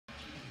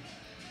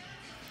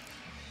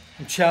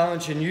I'm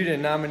challenging you to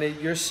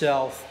nominate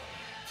yourself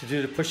to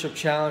do the push-up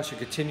challenge and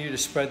continue to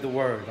spread the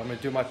word. I'm going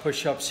to do my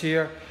push-ups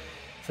here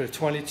for the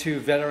 22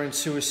 veteran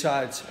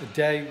suicides a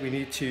day. We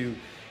need to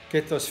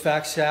get those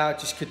facts out.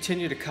 Just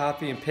continue to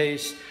copy and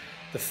paste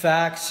the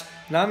facts.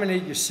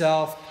 Nominate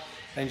yourself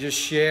and just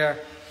share.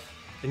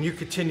 And you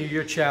continue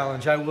your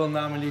challenge. I will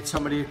nominate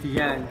somebody at the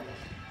end,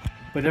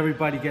 but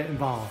everybody get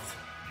involved.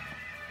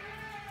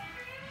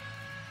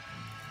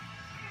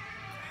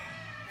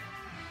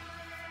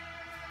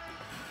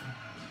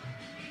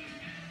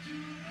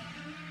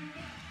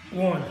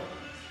 One,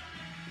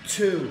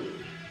 2,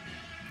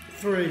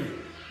 3,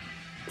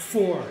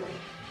 4,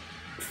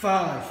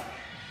 5,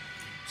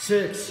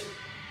 6,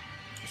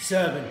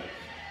 7,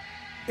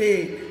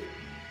 8,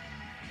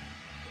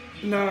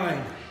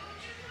 9,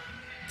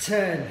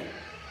 10,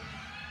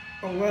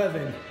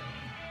 11,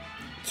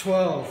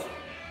 12,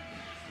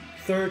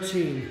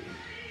 13,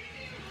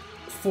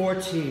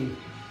 14,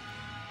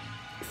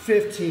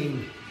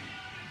 15,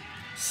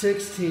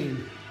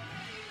 16,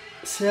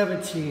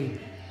 17,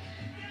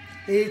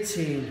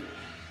 18,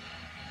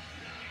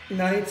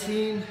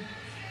 19,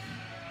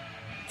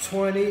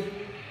 20,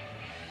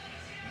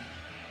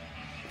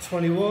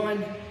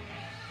 21,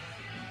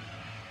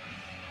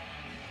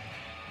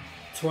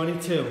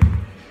 22.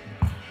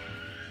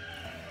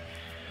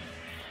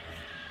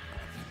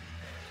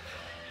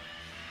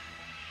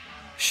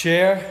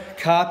 Share,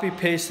 copy,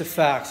 paste the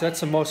facts.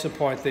 That's the most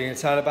important thing.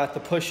 It's not about the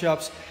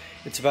push-ups.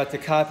 It's about the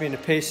copy and the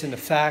pasting the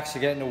facts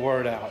and getting the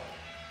word out.